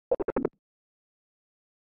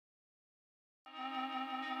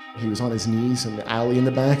He was on his knees in the alley in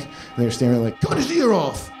the back, and they were staring like, cut his ear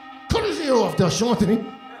off! Cut his ear off, Del Anthony!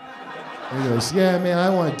 And he goes, yeah, man, I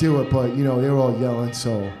want to do it, but, you know, they were all yelling,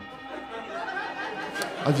 so...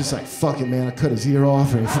 I was just like, fuck it, man, I cut his ear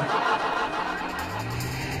off, and...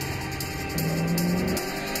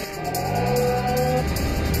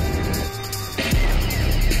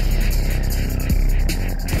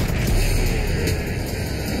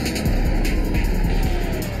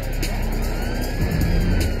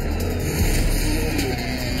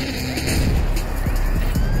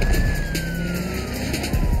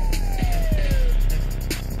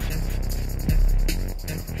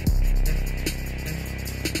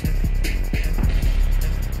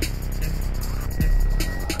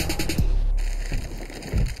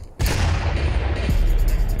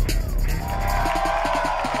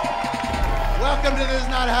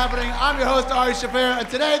 I'm your host, Ari Shaffir, and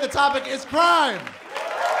today the topic is crime.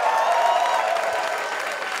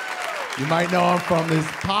 You might know him from this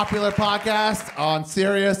popular podcast on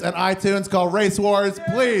Sirius and iTunes called Race Wars.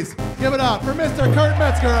 Please give it up for Mr. Kurt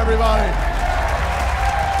Metzger, everybody.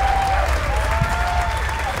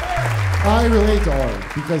 I relate to Ari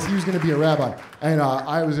because he was going to be a rabbi, and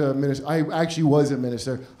I was a minister. I actually was a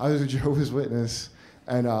minister. I was a Jehovah's Witness,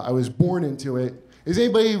 and I was born into it. Is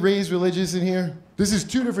anybody raised religious in here? This is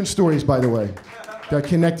two different stories, by the way, that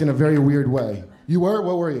connect in a very weird way. You were?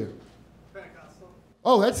 What were you? Pentecostal.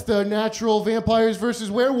 Oh, that's the natural vampires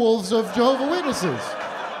versus werewolves of Jehovah's Witnesses.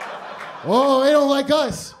 Oh, they don't like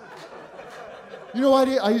us. You know what?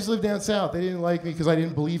 I used to live down south. They didn't like me because I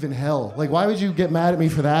didn't believe in hell. Like, why would you get mad at me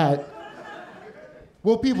for that?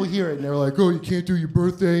 Well, people hear it and they're like, oh, you can't do your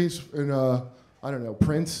birthdays and, I don't know,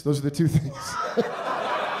 Prince. Those are the two things.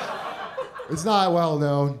 It's not well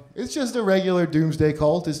known. It's just a regular doomsday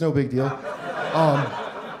cult. It's no big deal. But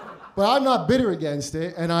I'm not bitter against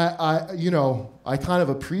it, and I kind of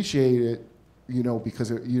appreciate it,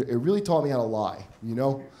 because it really taught me how to lie,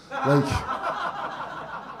 Like,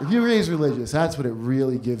 if you're raised religious, that's what it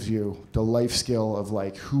really gives you, the life skill of,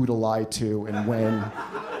 like, who to lie to and when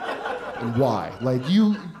and why. Like,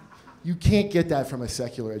 you can't get that from a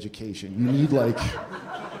secular education. You need, like,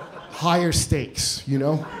 higher stakes,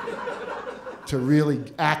 to really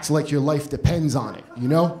act like your life depends on it,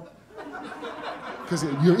 Because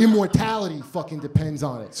your immortality fucking depends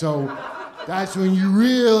on it. So that's when you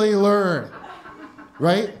really learn,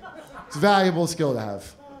 right? It's a valuable skill to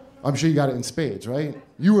have. I'm sure you got it in spades, right?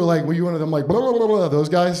 Were you one of them like, blah, blah, blah, blah, those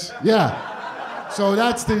guys? Yeah. So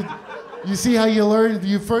you see how you learn?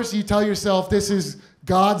 First you tell yourself this is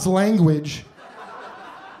God's language.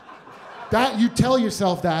 You tell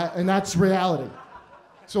yourself that, and that's reality.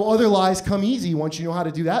 So other lies come easy once you know how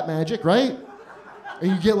to do that magic, right?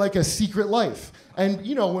 And you get like a secret life. And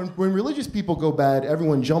when religious people go bad,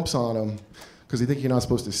 everyone jumps on them because they think you're not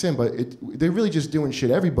supposed to sin, but they're really just doing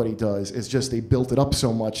shit everybody does. It's just they built it up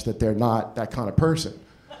so much that they're not that kind of person.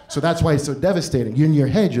 So that's why it's so devastating. In your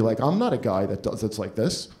head, you're like, I'm not a guy that's like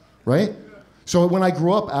this, right? So when I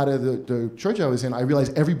grew up out of the church I was in, I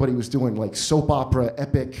realized everybody was doing like soap opera,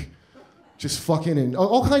 epic, just fucking and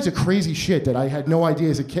all kinds of crazy shit that I had no idea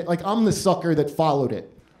as a kid. Like, I'm the sucker that followed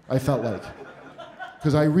it, I felt like.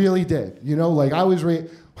 Because I really did. Like I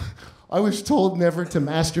was told never to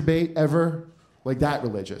masturbate ever, like that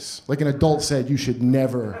religious. Like an adult said, you should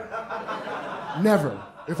never.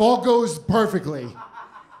 If all goes perfectly,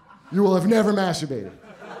 you will have never masturbated.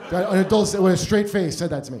 An adult said, with a straight face said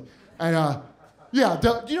that to me. And do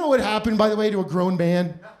you know what happened, by the way, to a grown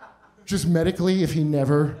man, just medically, if he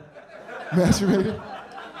never masturbated?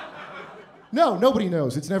 No, nobody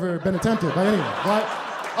knows. It's never been attempted by anyone. But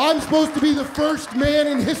I'm supposed to be the first man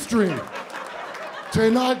in history to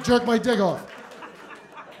not jerk my dick off.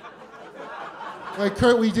 Like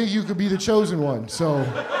Kurt, we think you could be the chosen one. So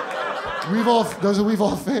we've all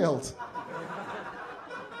failed.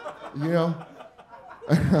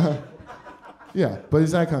 Yeah, but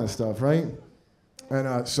it's that kind of stuff, right? And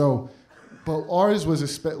but ours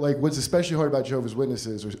was what's especially hard about Jehovah's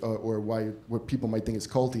Witnesses, or what people might think is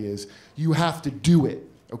culty, is you have to do it.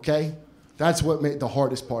 Okay, that's what made the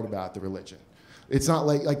hardest part about the religion. It's not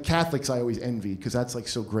like Catholics I always envied because that's like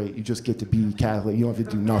so great. You just get to be Catholic. You don't have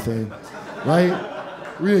to do nothing, right?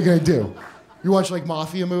 What are you gonna do? You watch like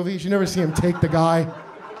mafia movies. You never see him take the guy.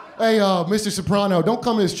 Hey, Mr. Soprano, don't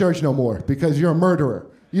come to this church no more because you're a murderer.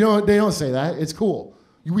 They don't say that. It's cool.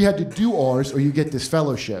 We had to do ours or you get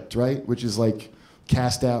disfellowshipped, right? Which is like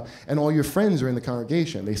cast out. And all your friends are in the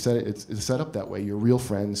congregation. They said it's set up that way. Your real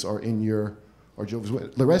friends are in your Jehovah's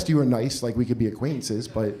Witnesses. The rest of you are nice, like we could be acquaintances,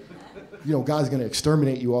 but God's gonna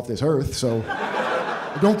exterminate you off this earth, so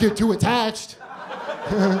don't get too attached.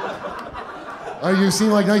 You seem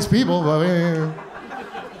like nice people, but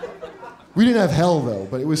we didn't have hell though.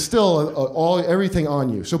 But it was still everything on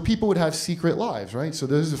you. So people would have secret lives, right? So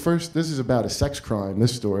this is about a sex crime.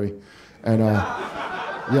 This story, and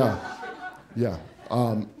yeah.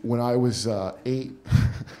 When I was 8,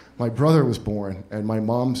 my brother was born, and my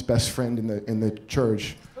mom's best friend in the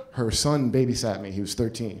church, her son babysat me. He was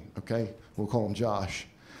 13. Okay, we'll call him Josh,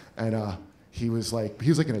 and he was like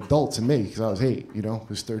an adult to me because I was 8. You know, he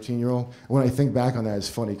was 13-year-old. When I think back on that, it's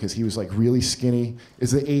funny because he was like really skinny.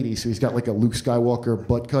 It's the 80s, so he's got like a Luke Skywalker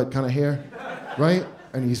butt cut kind of hair, right?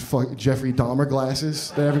 And he's Jeffrey Dahmer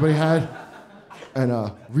glasses that everybody had,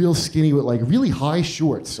 and real skinny with like really high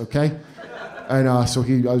shorts. Okay. And so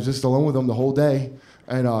I was just alone with him the whole day,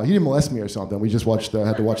 and he didn't molest me or something. We just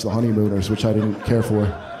had to watch The Honeymooners, which I didn't care for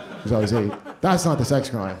because I was 8. That's not the sex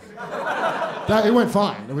crime. It went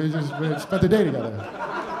fine. We spent the day together.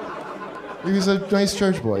 He was a nice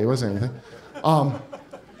church boy. It wasn't anything.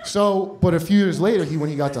 But a few years later, when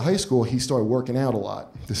he got to high school, he started working out a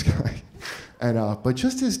lot. This guy, and but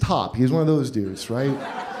just his top. He was one of those dudes, right?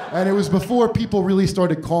 And it was before people really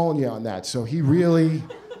started calling you on that. So he really.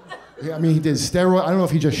 I mean, he did steroids. I don't know if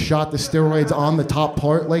he just shot the steroids on the top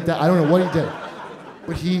part like that. I don't know what he did.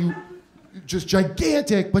 But he, just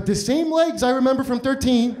gigantic, but the same legs I remember from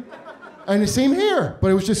 13, and the same hair, but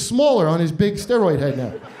it was just smaller on his big steroid head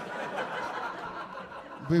now.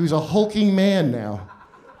 But he was a hulking man now.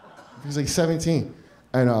 He was like 17.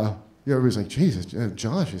 And everybody's like, Jesus,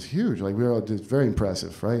 Josh is huge. Like, we were all just very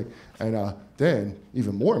impressive, right? And then,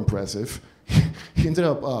 even more impressive, he ended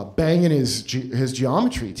up banging his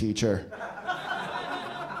geometry teacher.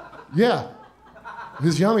 Yeah.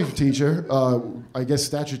 His geometry teacher, I guess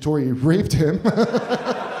statutory raped him.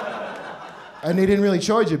 And they didn't really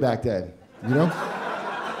charge you back then, you know?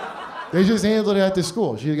 They just handled it at the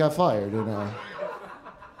school. She got fired,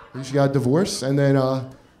 and she got divorced, and then it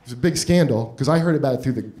was a big scandal, because I heard about it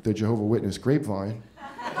through the Jehovah Witness grapevine,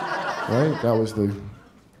 right? That was the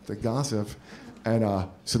gossip. And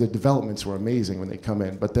so the developments were amazing when they come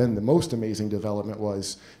in. But then the most amazing development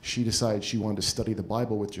was she decided she wanted to study the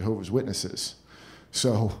Bible with Jehovah's Witnesses.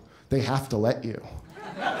 So they have to let you.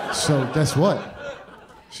 So guess what?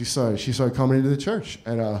 She started coming into the church.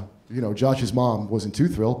 And Josh's mom wasn't too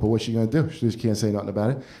thrilled, but what's she gonna do? She just can't say nothing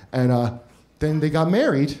about it. And then they got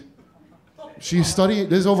married. She studied,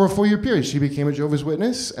 this is over a 4-year period. She became a Jehovah's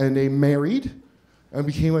Witness, and they married and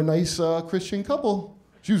became a nice Christian couple.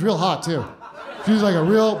 She was real hot too. She was like a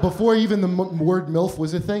real, before even the word MILF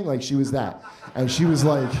was a thing, like she was that. And she was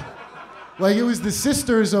like it was the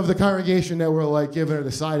sisters of the congregation that were like giving her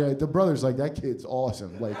the side eye. The brother's like, that kid's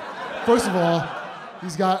awesome. Like, first of all,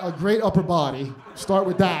 he's got a great upper body. Start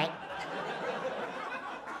with that.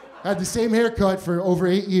 Had the same haircut for over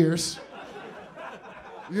 8 years.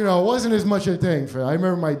 It wasn't as much a thing I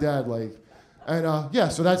remember my dad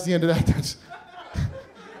so that's the end of that.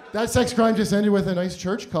 That sex crime just ended with a nice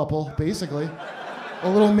church couple, basically. A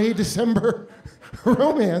little May December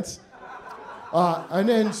romance. And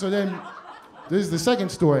then this is the second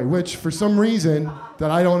story, which for some reason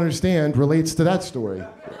that I don't understand relates to that story.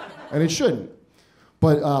 And it shouldn't.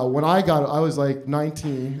 But when I was like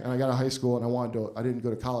 19 and I got out of high school and I didn't go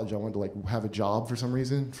to college. I wanted to have a job for some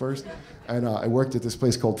reason first. And I worked at this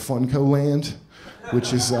place called Funco Land,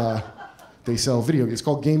 which is, they sell video games. It's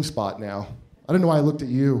called GameSpot now. I don't know why I looked at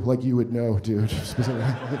you like you would know, dude.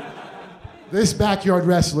 This backyard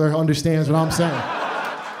wrestler understands what I'm saying.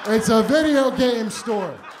 It's a video game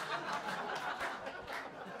store.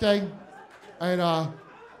 Okay? And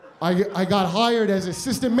I got hired as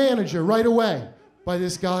assistant manager right away by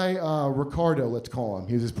this guy, Ricardo, let's call him.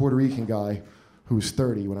 He was this Puerto Rican guy who was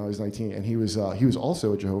 30 when I was 19, and he was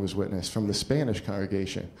also a Jehovah's Witness from the Spanish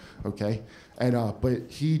congregation, okay? And but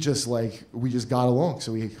he just we just got along,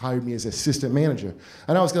 so he hired me as assistant manager.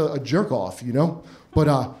 And I was a jerk off,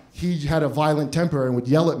 but he had a violent temper and would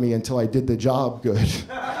yell at me until I did the job good.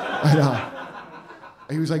 And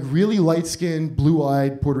he was really light-skinned,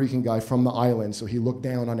 blue-eyed Puerto Rican guy from the island, so he looked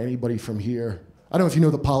down on anybody from here. I don't know if you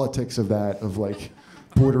know the politics of that, of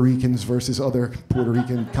Puerto Ricans versus other Puerto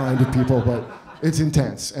Rican kind of people, but it's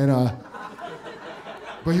intense. And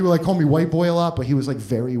but he would call me white boy a lot, but he was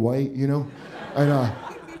very white,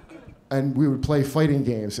 And we would play fighting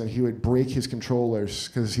games, and he would break his controllers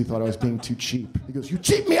because he thought I was being too cheap. He goes, "You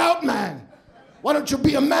cheat me out, man! Why don't you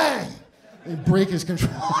be a man?" And he'd break his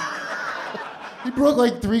controller. He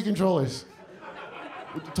broke 3 controllers.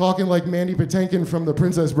 Talking like Mandy Patinkin from The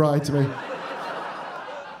Princess Bride to me.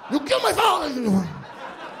 "You killed my father!"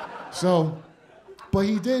 So, but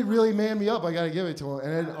he did really man me up. I got to give it to him.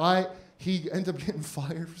 And then he ended up getting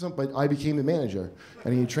fired for something, but I became the manager,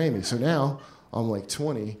 and he trained me. So now I'm like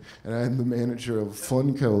 20, and I'm the manager of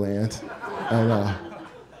Funco Land, and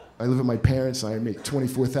I live with my parents. And I make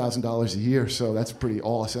 $24,000 a year, so that's pretty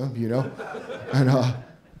awesome, you know. And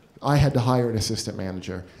I had to hire an assistant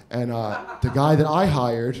manager, and the guy that I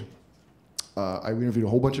hired, I interviewed a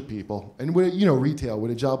whole bunch of people, and with, you know, retail,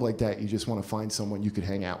 with a job like that, you just want to find someone you could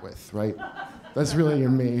hang out with, right? That's really your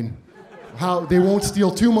main. How they won't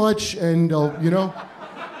steal too much, and you know,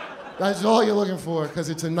 that's all you're looking for, because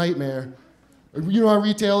it's a nightmare. You know how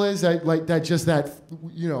retail is?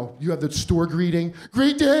 You know, you have the store greeting,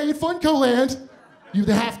 "Great day at Funco Land." You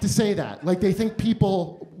have to say that. Like, they think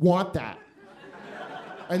people want that.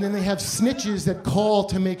 And then they have snitches that call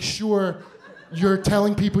to make sure you're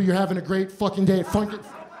telling people you're having a great fucking day at Funco.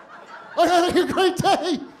 "I'm having a great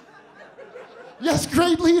day. Yes,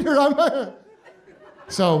 great leader.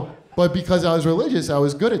 But because I was religious, I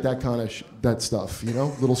was good at that kind of that stuff, you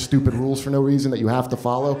know? Little stupid rules for no reason that you have to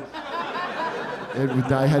follow.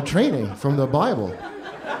 I had training from the Bible.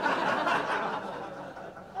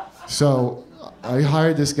 So I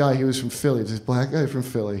hired this guy. He was from Philly, this black guy from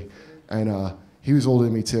Philly. And he was older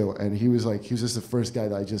than me too. And he was just the first guy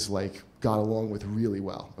that I just like got along with really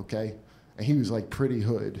well, okay? And he was like pretty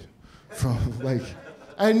hood from like,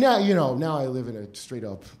 and now, you know, now I live in a straight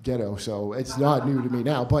up ghetto, so it's not new to me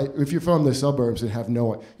now. But if you're from the suburbs and have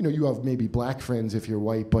no, you know, you have maybe black friends if you're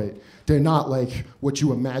white, but they're not like what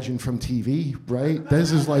you imagine from TV, right?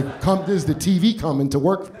 This is like, this is the TV coming to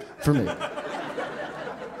work for me.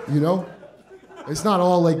 You know? It's not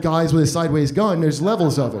all like guys with a sideways gun. There's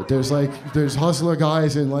levels of it. There's hustler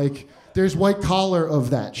guys and like, there's white collar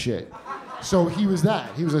of that shit. So he was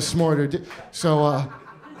that. He was a smarter,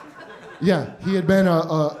 yeah, he had been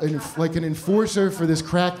like an enforcer for this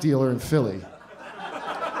crack dealer in Philly.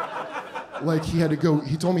 Like he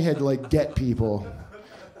told me he had to like get people.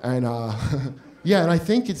 And yeah, and I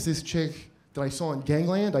think it's this chick that I saw in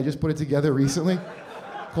Gangland. I just put it together recently,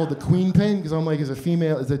 called the Queen Pin, because I'm like, as a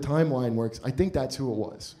female, as the timeline works, I think that's who it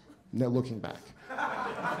was, now looking back.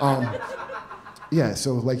 Yeah,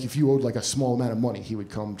 so like if you owed like a small amount of money, he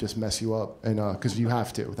would come just mess you up, and because you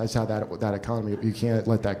have to. That's how that economy, you can't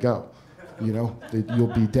let that go. You know, you'll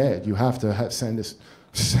be dead. You have to send let's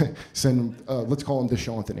call him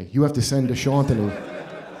DeShanthony. You have to send DeShanthony.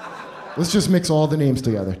 Let's just mix all the names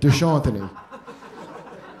together. DeShanthony.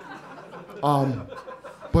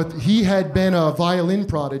 But he had been a violin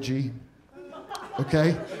prodigy,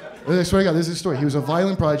 okay? I swear to God, this is a story. He was a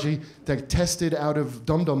violin prodigy that tested out of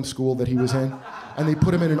dum-dum school that he was in, and they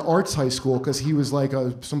put him in an arts high school because he was like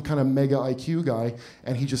some kind of mega IQ guy,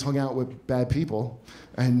 and he just hung out with bad people,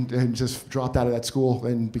 and just dropped out of that school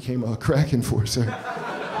and became a crack enforcer.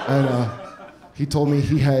 And he told me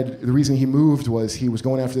the reason he moved was he was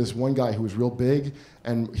going after this one guy who was real big,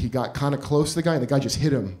 and he got kind of close to the guy, and the guy just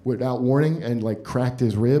hit him without warning and like cracked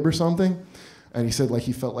his rib or something. And he said like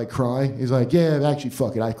he felt like crying. He's like, yeah, actually,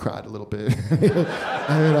 fuck it, I cried a little bit.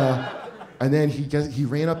 And then he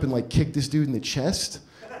ran up and like kicked this dude in the chest,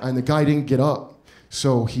 and the guy didn't get up.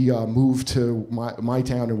 So he moved to my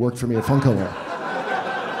town and worked for me at Funco Land.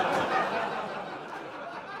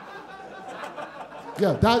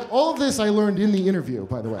 Yeah, all of this I learned in the interview,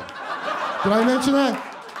 by the way. Did I mention that?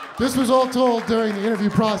 This was all told during the interview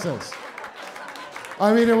process.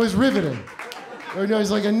 I mean, it was riveting. It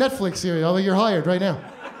was like a Netflix series. I was like, you're hired right now.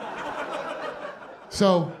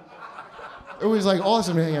 So it was like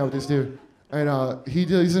awesome to hang out with this dude. And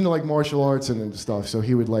he's into like martial arts and stuff. So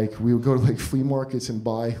we would go to like flea markets and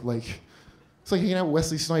buy like, it's like hanging out with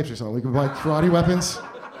Wesley Snipes or something. We could buy karate weapons,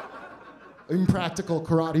 impractical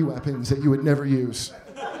karate weapons that you would never use.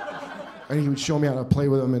 And he would show me how to play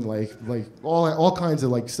with them and like all kinds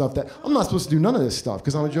of like stuff that I'm not supposed to do none of this stuff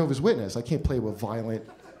because I'm a Jehovah's Witness. I can't play with violent.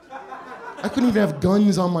 I couldn't even have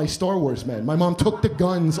guns on my Star Wars men. My mom took the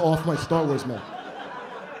guns off my Star Wars men.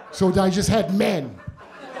 So I just had men.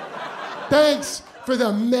 Thanks for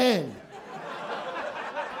the men.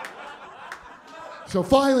 So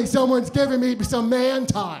finally someone's giving me some man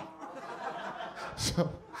time.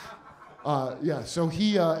 So, yeah, so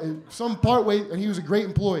he, some part way, and he was a great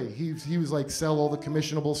employee. He was like sell all the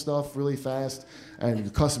commissionable stuff really fast, and the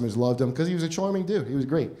customers loved him because he was a charming dude. He was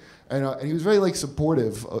great. And he was very like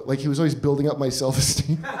supportive. Like he was always building up my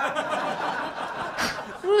self-esteem.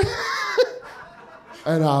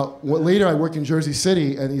 And later I worked in Jersey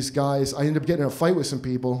City, and these guys, I ended up getting in a fight with some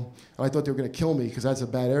people, and I thought they were gonna kill me because that's a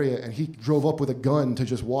bad area. And he drove up with a gun to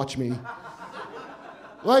just watch me.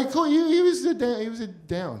 Like, cool, he was a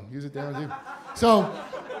down dude. So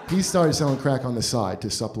he started selling crack on the side to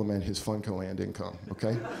supplement his Funco Land income.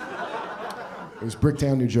 Okay. It was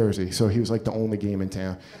Bricktown, New Jersey, so he was like the only game in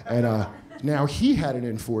town. And now he had an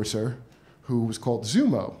enforcer who was called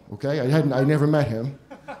Zumo. Okay, I never met him,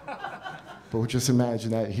 but just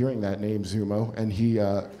imagine that, hearing that name, Zumo, and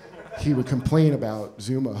he would complain about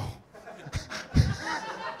Zumo.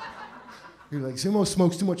 He was like, Zumo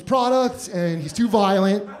smokes too much product and he's too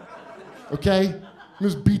violent. Okay, he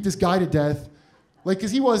just beat this guy to death. Like,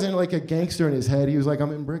 because he wasn't like a gangster in his head. He was like,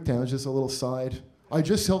 I'm in Bricktown, it's just a little side. I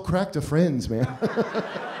just sell crack to friends, man.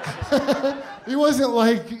 He wasn't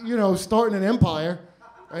like, starting an empire.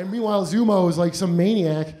 And meanwhile, Zumo was like some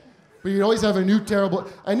maniac. But he'd always have a new terrible...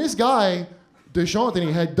 And this guy,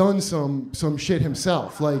 DeShanthony, had done some shit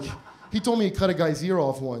himself. Like, he told me he cut a guy's ear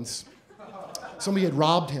off once. Somebody had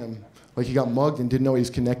robbed him. Like, he got mugged and didn't know he was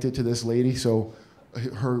connected to this lady, so...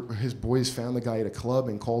 his boys found the guy at a club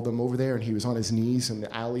and called him over there, and he was on his knees in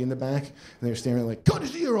the alley in the back, and they were staring like, cut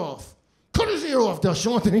his ear off,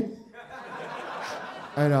 DeShanthony.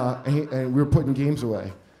 And we were putting games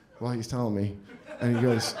away while he's telling me, and he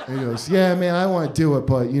goes, yeah, man, I want to do it,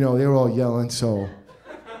 but they were all yelling, so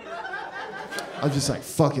I was just like,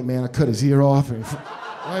 fuck it, man, I cut his ear off, and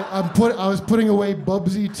I was putting away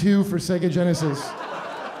Bubsy 2 for Sega Genesis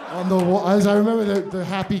on the wall, as I remember the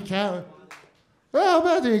happy cat. Well,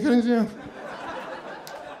 bad thing, couldn't you?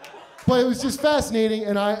 But it was just fascinating,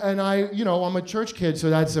 and I'm a church kid, so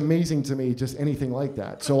that's amazing to me, just anything like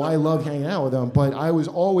that. So I love hanging out with them, but I was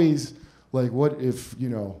always like, what if,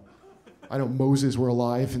 Moses were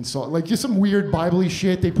alive and saw, like, just some weird Bible-y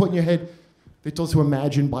shit they put in your head. They told us to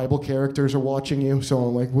imagine Bible characters are watching you, so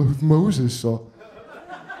I'm like, what if Moses saw?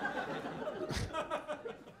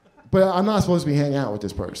 But I'm not supposed to be hanging out with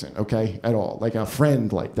this person, okay, at all. Like a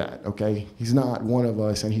friend like that, okay? He's not one of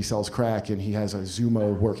us, and he sells crack, and he has a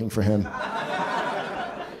Zumo working for him.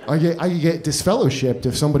 I get disfellowshipped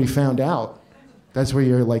if somebody found out. That's where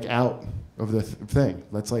you're like out of the thing.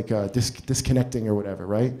 That's like disconnecting or whatever,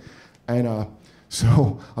 right? And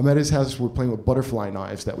so I'm at his house. We're playing with butterfly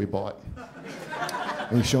knives that we bought,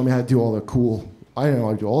 and he showed me how to do all the cool. I didn't know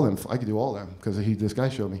how to do all them. I could do all them because this guy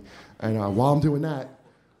showed me. And while I'm doing that,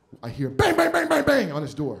 I hear bang, bang, bang, bang, bang on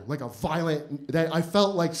his door, like a violent, that I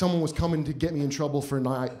felt like someone was coming to get me in trouble for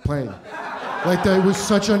not playing. Like, it was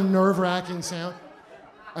such a nerve-wracking sound.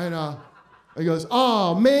 And he goes,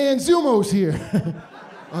 oh, man, Zumo's here.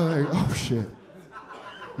 I'm like, oh, shit.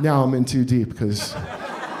 Now I'm in too deep, because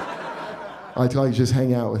I thought you just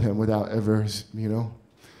hang out with him without ever,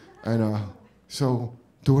 And so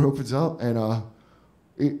door opens up, and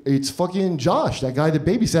it's fucking Josh, that guy that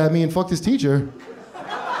babysat me and fucked his teacher.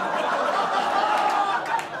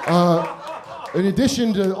 In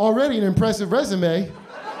addition to already an impressive resume,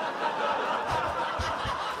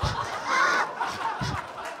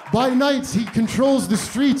 by nights he controls the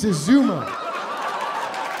streets as Zuma.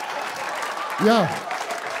 Yeah.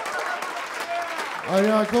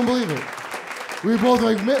 I couldn't believe it. We were both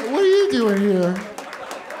like, man, what are you doing here?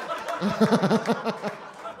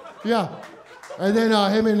 Yeah. And then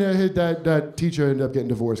him and that teacher ended up getting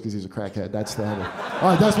divorced because he's a crackhead. That's the end. All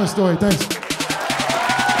right, that's my story. Thanks.